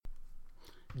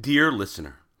Dear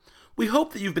listener, we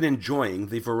hope that you've been enjoying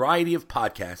the variety of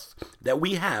podcasts that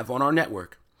we have on our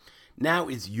network. Now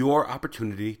is your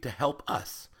opportunity to help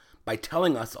us by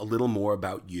telling us a little more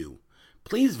about you.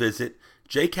 Please visit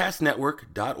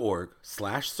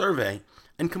jcastnetwork.org/survey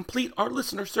and complete our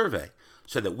listener survey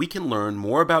so that we can learn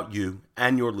more about you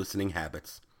and your listening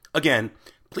habits. Again,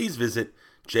 please visit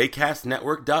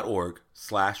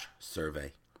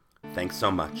jcastnetwork.org/survey. Thanks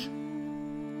so much.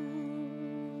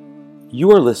 You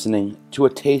are listening to A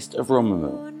Taste of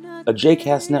Romemu, a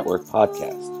JCast Network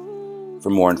podcast. For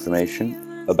more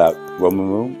information about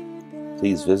Romemu,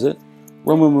 please visit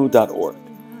romemu.org.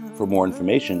 For more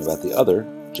information about the other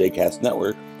JCast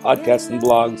Network podcasts and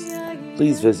blogs,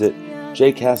 please visit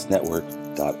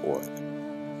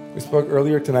jcastnetwork.org. We spoke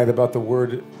earlier tonight about the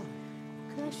word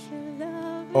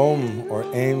om or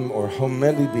aim or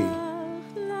homelibi.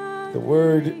 The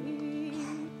word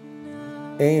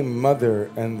aim, mother,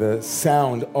 and the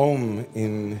sound om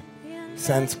in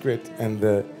Sanskrit, and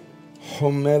the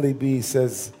homelibi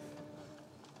says,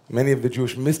 many of the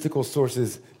Jewish mystical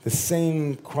sources, the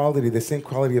same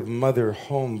quality of mother,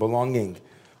 home, belonging.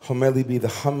 Homelibi, the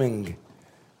humming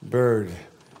bird,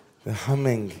 the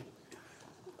humming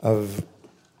of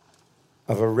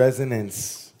a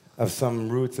resonance, of some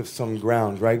roots, of some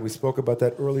ground, right? We spoke about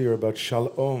that earlier, about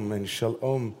shalom and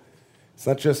shalom. It's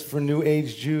not just for New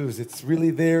Age Jews. It's really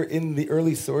there in the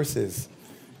early sources.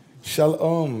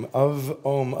 Shalom,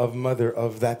 of mother,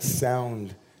 of that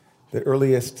sound. The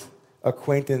earliest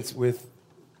acquaintance with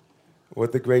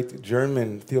what the great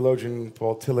German theologian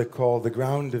Paul Tillich called the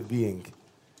ground of being.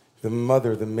 The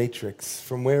mother, the matrix,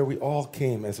 from where we all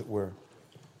came, as it were.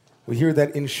 We hear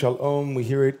that in shalom. We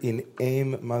hear it in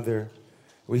aim, mother.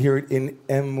 We hear it in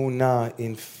emunah,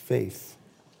 in faith.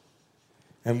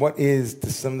 And what is,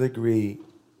 to some degree,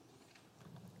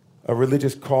 a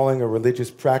religious calling, a religious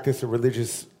practice, a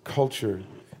religious culture,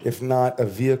 if not a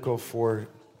vehicle for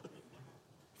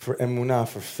emunah,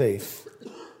 for faith,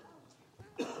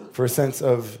 for a sense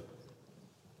of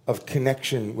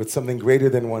connection with something greater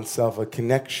than oneself, a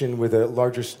connection with a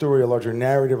larger story, a larger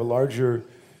narrative, a larger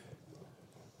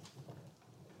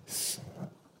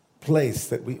place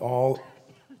that we all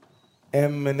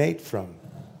emanate from.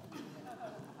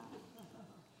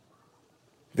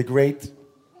 The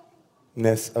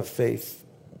greatness of faith.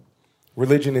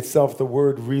 Religion itself, the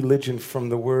word religion from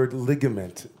the word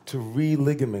ligament, to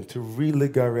religare,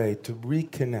 to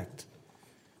reconnect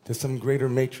to some greater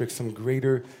matrix, some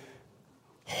greater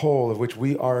whole of which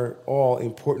we are all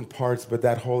important parts, but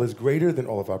that whole is greater than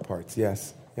all of our parts.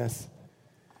 Yes, yes.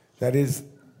 That is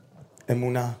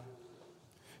emunah.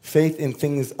 Faith in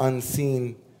things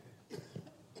unseen.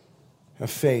 A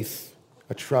faith,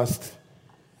 a trust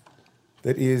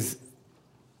that is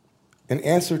an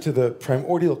answer to the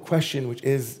primordial question, which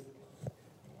is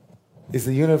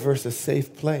the universe a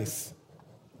safe place?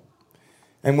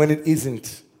 And when it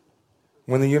isn't,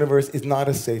 when the universe is not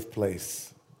a safe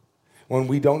place, when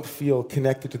we don't feel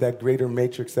connected to that greater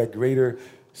matrix, that greater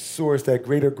source, that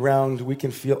greater ground, we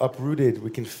can feel uprooted, we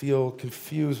can feel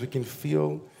confused, we can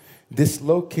feel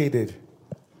dislocated.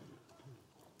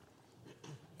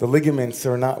 The ligaments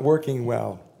are not working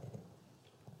well.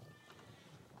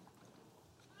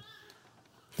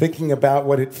 Thinking about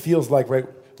what it feels like, right?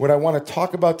 What I want to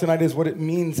talk about tonight is what it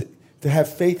means to have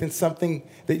faith in something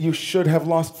that you should have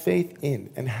lost faith in,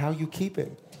 and how you keep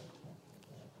it.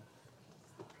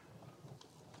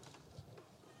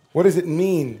 What does it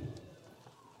mean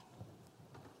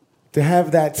to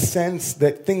have that sense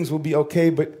that things will be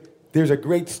okay, but there's a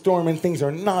great storm and things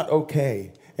are not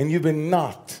okay, and you've been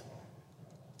knocked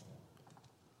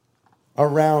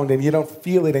around and you don't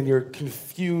feel it and you're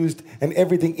confused and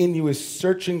everything in you is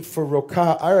searching for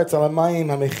rokah, aretz alamayim,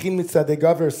 hamechin mitzadei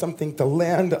gaver, something to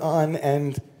land on,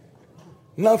 and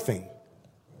nothing.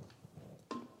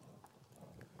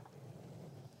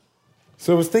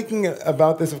 So I was thinking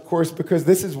about this, of course, because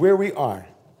this is where we are.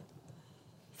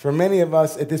 For many of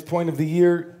us at this point of the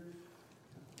year,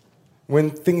 when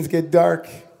things get dark,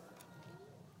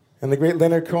 and the great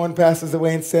Leonard Cohen passes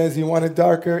away and says, you want it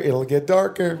darker, it'll get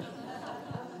darker.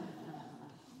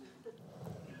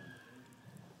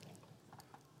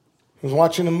 I was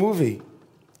watching a movie,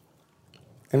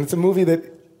 and it's a movie that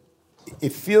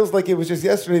it feels like it was just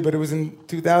yesterday, but it was in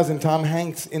 2000. Tom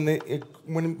Hanks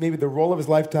maybe the role of his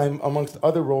lifetime amongst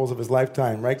other roles of his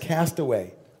lifetime, right?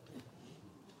 Castaway.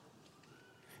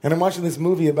 And I'm watching this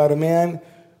movie about a man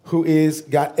who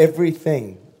got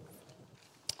everything.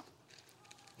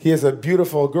 He has a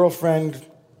beautiful girlfriend.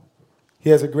 He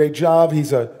has a great job.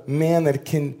 He's a man that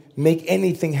can make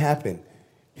anything happen.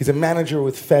 He's a manager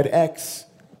with FedEx.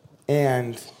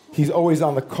 And He's always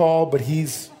on the call, but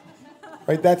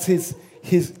right, that's he's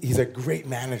a great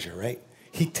manager, right?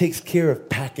 He takes care of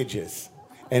packages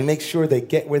and makes sure they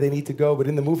get where they need to go. But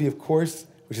in the movie, of course,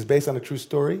 which is based on a true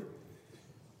story,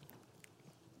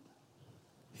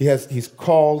 he's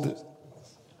called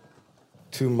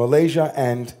to Malaysia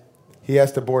and he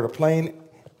has to board a plane.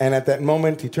 And at that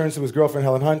moment, he turns to his girlfriend,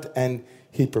 Helen Hunt, and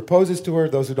he proposes to her.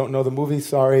 Those who don't know the movie,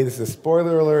 sorry, this is a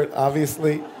spoiler alert,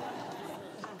 obviously.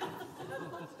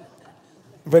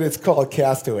 But it's called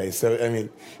Castaway, so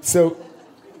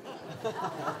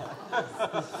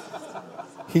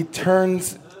he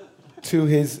turns to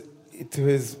his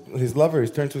lover, he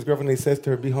turns to his girlfriend, and he says to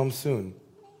her, "Be home soon."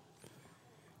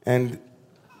 And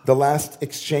the last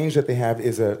exchange that they have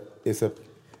is a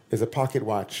pocket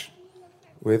watch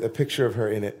with a picture of her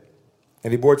in it.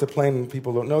 And he boards a plane, and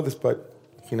people don't know this, but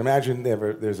you can imagine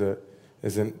there's an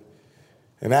accident,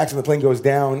 the plane goes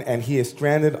down, and he is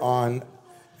stranded on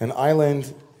an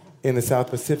island in the South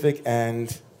Pacific,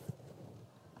 and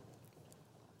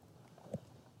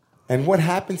what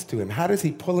happens to him? How does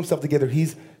he pull himself together?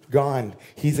 He's gone.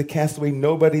 He's a castaway.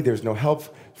 Nobody, there's no help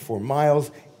for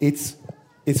miles. It's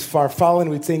far fallen,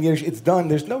 we'd say in Yiddish. It's done.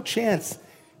 There's no chance.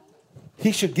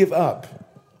 He should give up.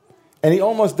 And he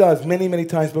almost does many, many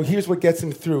times, but here's what gets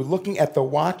him through. Looking at the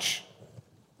watch,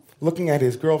 looking at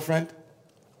his girlfriend,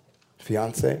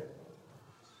 fiance,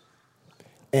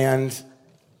 and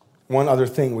one other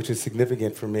thing which is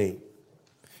significant for me.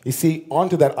 You see,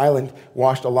 onto that island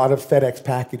washed a lot of FedEx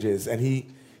packages, and he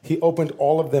opened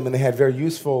all of them, and they had very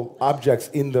useful objects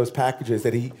in those packages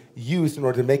that he used in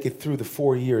order to make it through the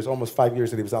 4 years, almost 5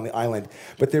 years that he was on the island.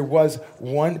 But there was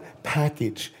one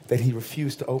package that he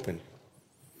refused to open.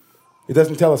 It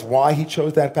doesn't tell us why he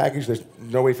chose that package. There's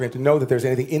no way for him to know that there's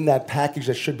anything in that package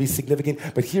that should be significant.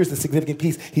 But here's the significant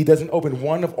piece. He doesn't open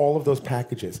one of all of those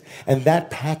packages. And that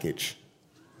package,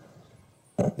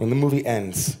 when the movie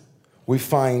ends, we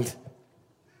find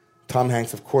Tom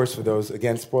Hanks, of course, for those,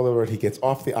 again, spoiler alert, he gets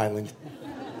off the island.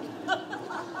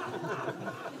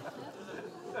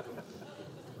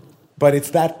 But it's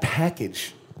that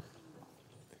package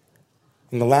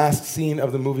in the last scene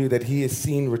of the movie that he is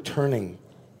seen returning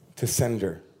to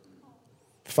sender.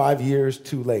 5 years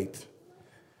too late.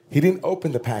 He didn't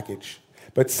open the package,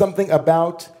 but something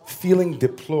about feeling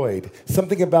deployed,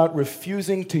 something about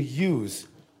refusing to use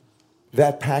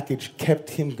that package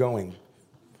kept him going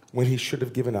when he should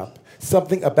have given up.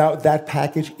 Something about that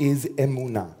package is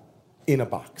emunah in a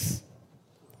box.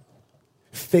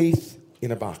 Faith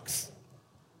in a box.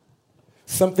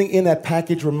 Something in that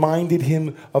package reminded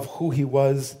him of who he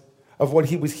was, of what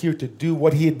he was here to do,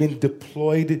 what he had been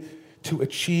deployed to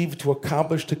achieve, to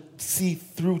accomplish, to see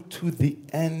through to the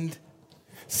end.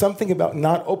 Something about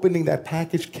not opening that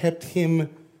package kept him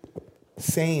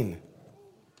sane,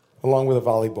 along with a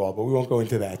volleyball, but we won't go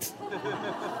into that.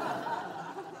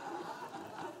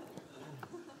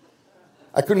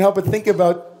 I couldn't help but think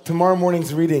about tomorrow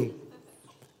morning's reading.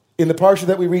 In the parsha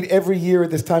that we read every year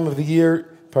at this time of the year,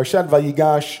 Parshat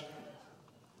Vayigash,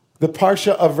 the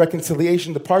parsha of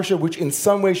reconciliation, the parsha which in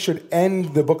some way should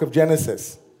end the book of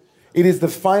Genesis. It is the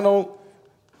final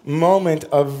moment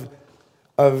of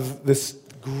this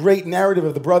great narrative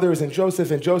of the brothers and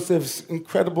Joseph's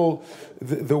incredible,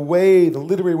 the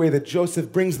literary way that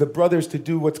Joseph brings the brothers to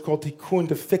do what's called tikkun,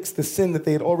 to fix the sin that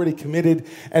they had already committed,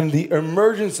 and the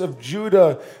emergence of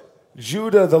Judah,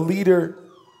 the leader,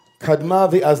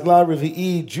 Kadma ve'azla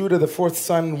revi'i, Judah, the fourth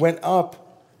son, went up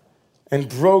and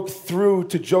broke through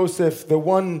to Joseph, the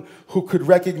one who could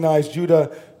recognize Judah,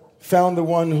 found the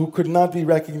one who could not be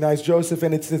recognized, Joseph,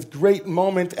 and it's this great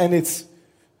moment, and it's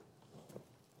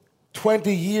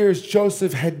 20 years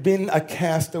Joseph had been a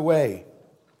castaway.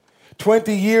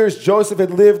 20 years Joseph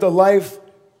had lived a life,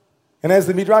 and as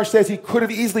the Midrash says, he could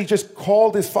have easily just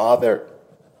called his father.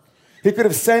 He could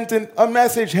have sent a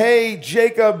message, "Hey,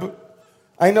 Jacob,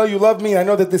 I know you love me, I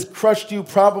know that this crushed you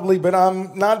probably, but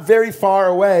I'm not very far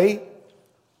away."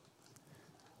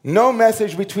 No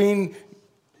message between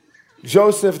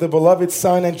Joseph, the beloved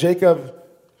son, and Jacob,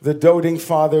 the doting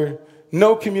father.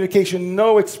 No communication,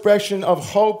 no expression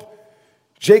of hope.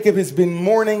 Jacob has been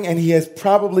mourning and he has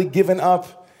probably given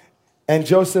up. And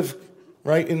Joseph,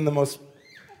 right, in the most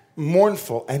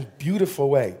mournful and beautiful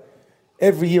way.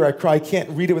 Every year I cry, I can't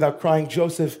read it without crying.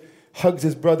 Joseph hugs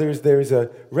his brothers, there is a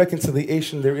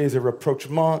reconciliation, there is a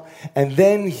rapprochement, and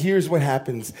then here's what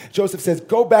happens. Joseph says,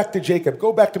 "Go back to Jacob,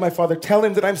 go back to my father, tell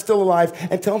him that I'm still alive,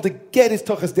 and tell him to get his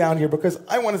tuchus down here because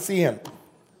I want to see him."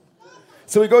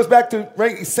 So he goes back to,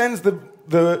 right, he sends the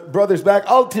brothers back,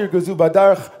 "Al tir gazu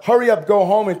badarch, hurry up, go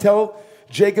home and tell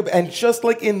Jacob, and just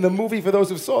like in the movie, for those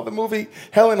who saw the movie,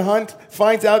 Helen Hunt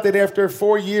finds out that after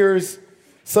 4 years,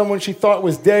 someone she thought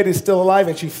was dead is still alive,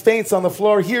 and she faints on the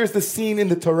floor. Here's the scene in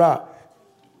the Torah.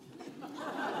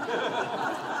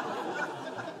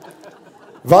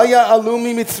 Vaya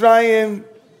alumi Mitzrayim,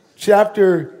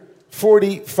 chapter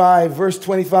 45, verse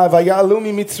 25. Vaya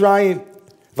alumi Mitzrayim,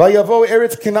 vayavo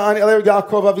eretz Canaan el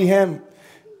Yaakov avihem.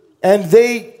 And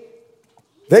they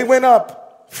went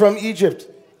up from Egypt,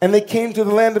 and they came to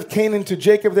the land of Canaan to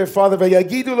Jacob their father.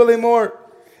 Vayagidu lo lemor,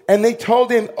 and they told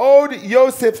him, Od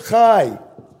Yosef Chai.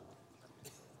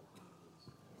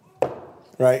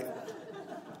 Right?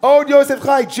 Od Yosef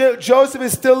Chai, Joseph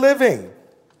is still living.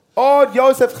 Od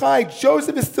Yosef Chai,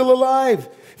 Joseph is still alive.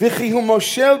 V'chi hu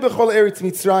moshel b'chol eretz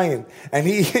Mitzrayim. And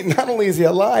he, not only is he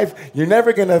alive, you're not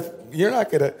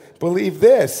gonna believe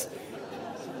this.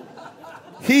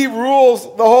 He rules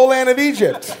the whole land of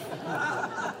Egypt.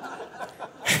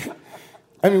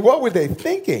 I mean, what were they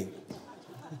thinking?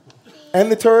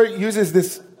 And the Torah uses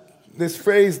this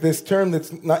phrase, this term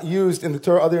that's not used in the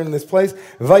Torah other than in this place,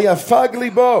 Vayafag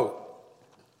libo.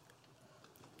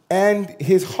 And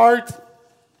his heart,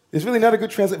 is really not a good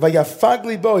translation. Vayafag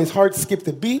libo, his heart skipped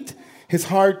a beat. His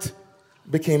heart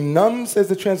became numb, says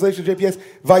the translation of JPS.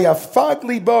 Vayafag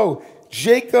libo,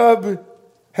 Jacob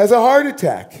has a heart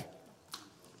attack.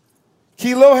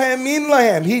 Ki lo ha'emin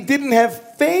lahem, he didn't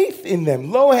have faith in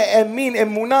them. Lo ha'emin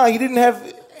emunah, he didn't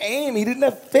have aim, he didn't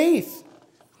have faith.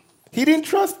 He didn't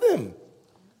trust them.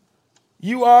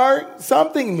 You are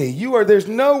something me. There's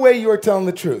no way you are telling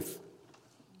the truth.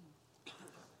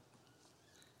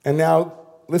 And now,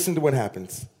 listen to what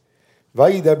happens.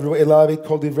 And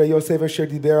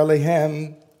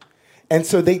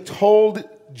so they told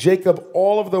Jacob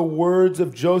all of the words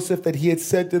of Joseph that he had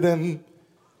said to them.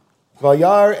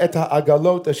 Vayar et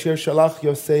ha'agalot asher shalach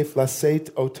Yosef laseit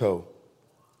oto.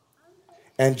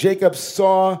 And Jacob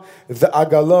saw the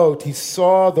agalot, he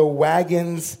saw the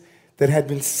wagons that had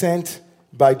been sent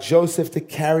by Joseph to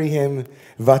carry him.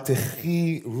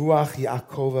 Vatechi ruach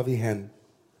Yaakov avihem.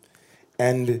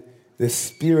 And the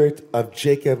spirit of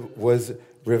Jacob was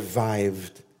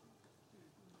revived.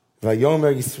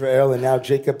 Vayomer Yisrael, and now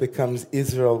Jacob becomes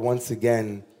Israel once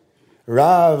again.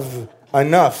 Rav,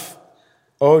 enough.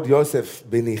 Od Yosef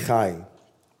benichai.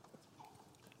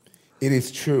 It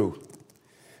is true.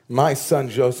 My son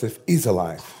Joseph is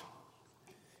alive.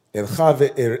 Elcha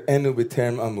ve'erenu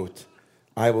b'terem amut.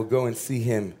 I will go and see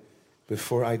him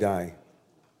before I die.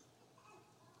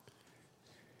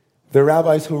 The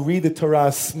rabbis who read the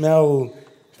Torah smell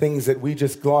things that we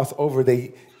just gloss over.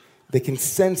 They can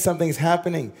sense something's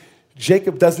happening.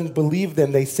 Jacob doesn't believe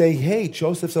them. They say, hey,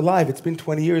 Joseph's alive. It's been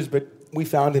 20 years, but we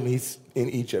found him. He's in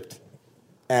Egypt.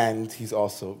 And he's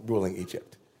also ruling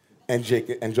Egypt. And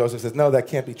Joseph says, no, that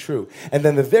can't be true. And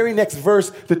then the very next verse,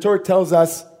 the Torah tells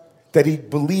us that he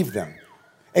believed them.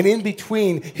 And in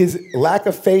between his lack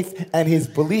of faith and his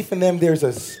belief in them, there's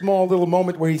a small little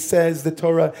moment where he says, the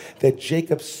Torah, that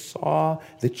Jacob saw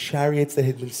the chariots that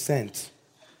had been sent.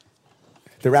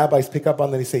 The rabbis pick up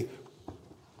on that and say,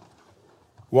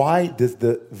 why does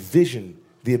the vision,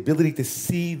 the ability to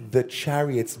see the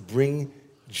chariots bring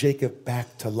Jacob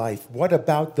back to life? What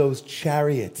about those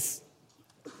chariots?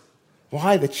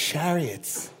 Why the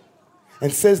chariots?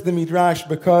 And says the Midrash,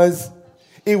 because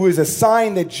it was a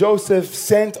sign that Joseph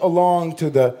sent along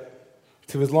to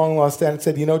his long-lost dad and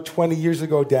said, 20 years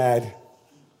ago, Dad,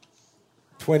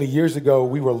 20 years ago,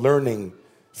 we were learning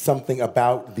something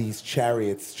about these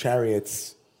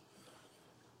chariots.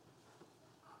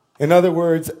 In other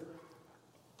words,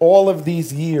 all of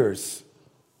these years,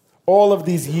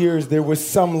 there was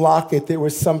some locket, there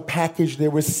was some package, there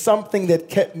was something that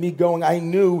kept me going. I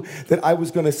knew that I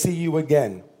was going to see you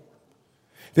again.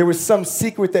 There was some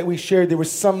secret that we shared. There was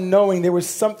some knowing. There was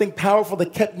something powerful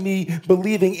that kept me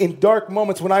believing in dark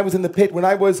moments when I was in the pit, when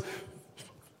I was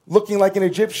looking like an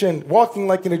Egyptian, walking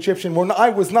like an Egyptian, when I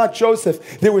was not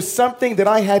Joseph. There was something that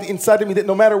I had inside of me that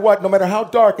no matter what, no matter how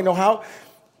dark and no how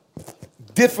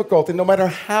difficult and no matter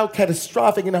how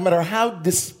catastrophic and no matter how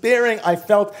despairing I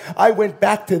felt, I went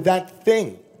back to that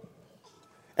thing.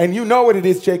 And you know what it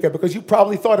is, Jacob, because you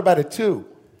probably thought about it too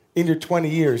in your 20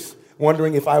 years,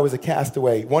 wondering if I was a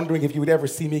castaway, wondering if you would ever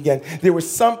see me again. There was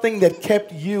something that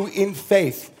kept you in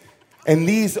faith. And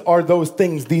these are those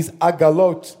things, these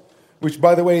agalot, which,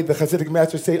 by the way, the Hasidic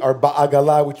masters say are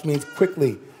ba'agala, which means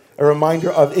quickly. A reminder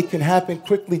of it can happen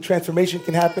quickly. Transformation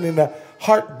can happen in a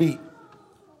heartbeat.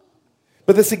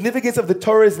 But the significance of the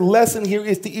Torah's lesson here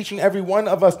is to each and every one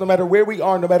of us, no matter where we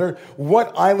are, no matter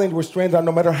what island we're stranded on,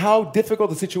 no matter how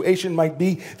difficult the situation might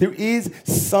be, there is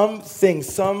something,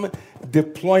 some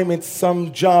deployment,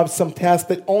 some job, some task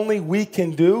that only we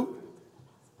can do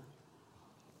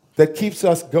that keeps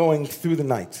us going through the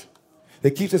night,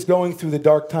 that keeps us going through the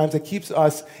dark times, that keeps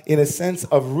us in a sense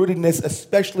of rootedness,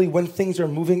 especially when things are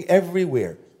moving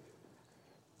everywhere.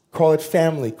 Call it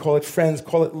family, call it friends,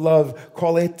 call it love,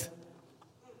 call it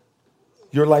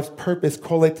your life's purpose,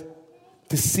 call it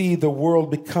to see the world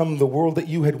become the world that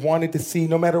you had wanted to see.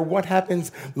 No matter what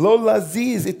happens, lo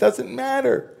laziz, it doesn't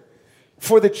matter.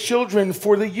 For the children,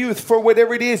 for the youth, for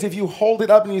whatever it is, if you hold it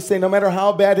up and you say, no matter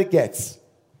how bad it gets,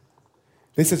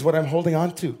 this is what I'm holding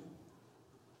on to.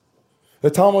 The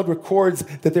Talmud records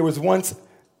that there was once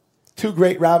two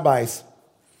great rabbis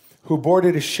who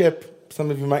boarded a ship.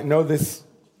 Some of you might know this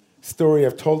story.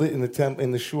 I've told it in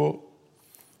the shul.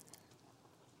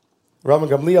 Rabbi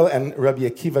Gamliel and Rabbi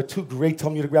Akiva, two great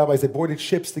Talmudic rabbis, they boarded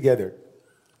ships together.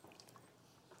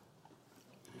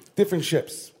 Different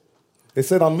ships. They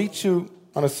said, I'll meet you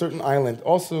on a certain island.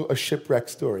 Also a shipwreck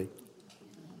story.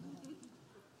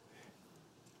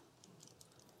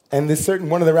 And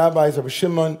one of the rabbis, Rabbi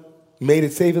Shimon, made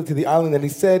it safely to the island. And he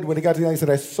said, when he got to the island, he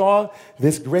said, I saw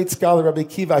this great scholar, Rabbi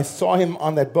Akiva. I saw him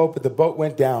on that boat, but the boat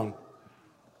went down.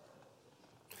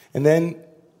 And then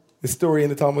the story in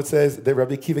the Talmud says that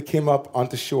Rabbi Akiva came up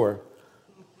onto shore.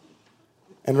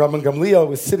 And Rabbi Gamliel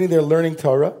was sitting there learning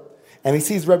Torah, and he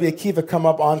sees Rabbi Akiva come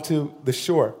up onto the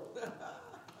shore.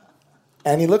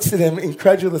 And he looks at him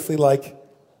incredulously like,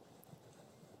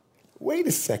 wait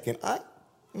a second,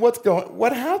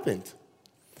 what happened?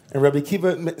 And Rabbi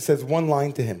Akiva says one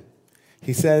line to him.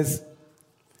 He says,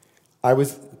 I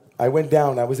went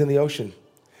down, I was in the ocean.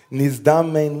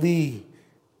 Nizdam mein li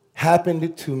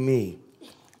happened to me.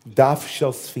 Daf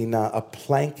shel sfina, a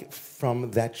plank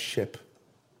from that ship.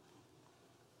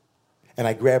 And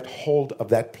I grabbed hold of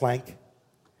that plank.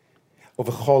 With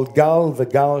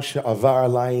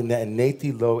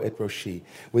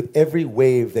every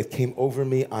wave that came over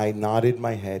me, I nodded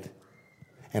my head.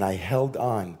 And I held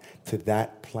on to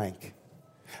that plank.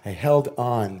 I held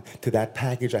on to that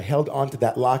package. I held on to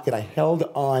that locket. I held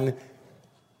on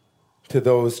to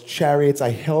those chariots.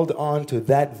 I held on to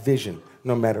that vision,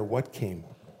 no matter what came.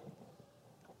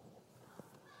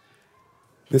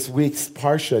 This week's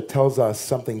Parsha tells us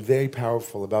something very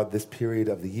powerful about this period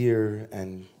of the year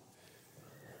and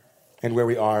where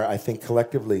we are, I think,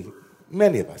 collectively,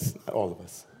 many of us, not all of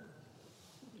us.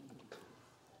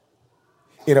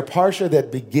 In a Parsha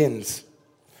that begins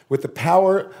with the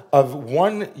power of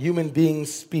one human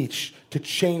being's speech to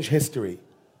change history,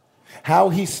 how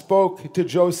he spoke to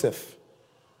Joseph,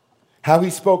 how he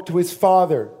spoke to his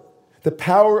father, the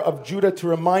power of Judah to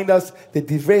remind us that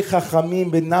divrei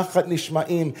chachamim benachat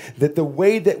nishma'im, that the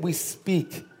way that we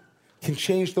speak can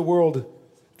change the world,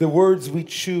 the words we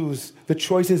choose, the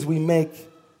choices we make.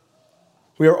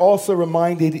 We are also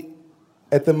reminded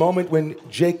at the moment when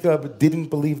Jacob didn't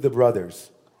believe the brothers,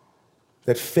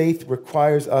 that faith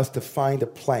requires us to find a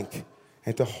plank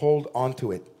and to hold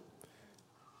onto it,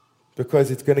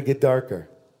 because it's going to get darker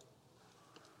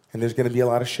and there's going to be a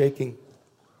lot of shaking.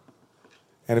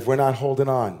 And if we're not holding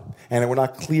on, and if we're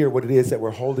not clear what it is that we're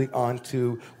holding on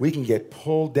to, we can get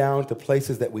pulled down to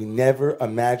places that we never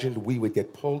imagined we would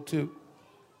get pulled to.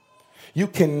 You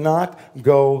cannot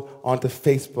go onto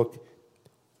Facebook.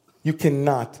 You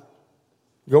cannot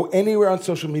go anywhere on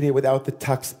social media without the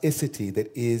toxicity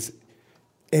that is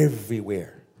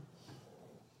everywhere.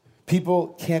 People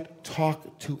can't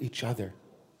talk to each other.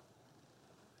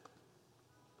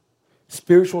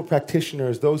 Spiritual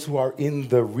practitioners, those who are in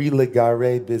the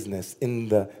religare business, in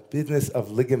the business of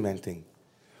ligamenting,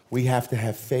 we have to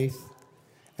have faith,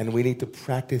 and we need to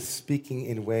practice speaking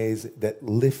in ways that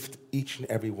lift each and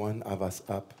every one of us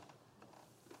up.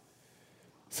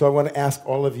 So I want to ask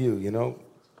all of you,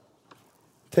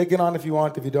 take it on if you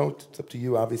want. If you don't, it's up to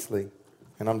you, obviously.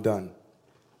 And I'm done.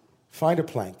 Find a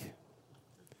plank.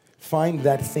 Find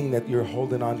that thing that you're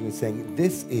holding on to and saying,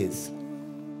 this is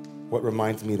what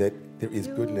reminds me that there is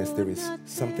goodness, there is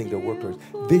something to work towards.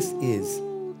 This is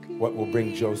what will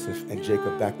bring Joseph and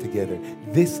Jacob back together.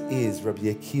 This is Rabbi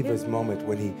Akiva's moment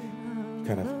when he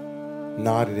kind of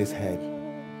nodded his head.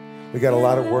 We got a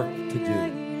lot of work to do.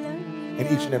 And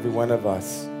each and every one of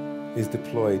us is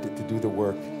deployed to do the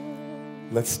work.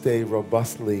 Let's stay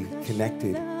robustly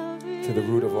connected to the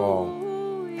root of all,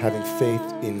 having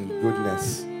faith in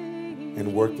goodness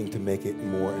and working to make it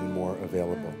more and more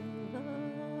available.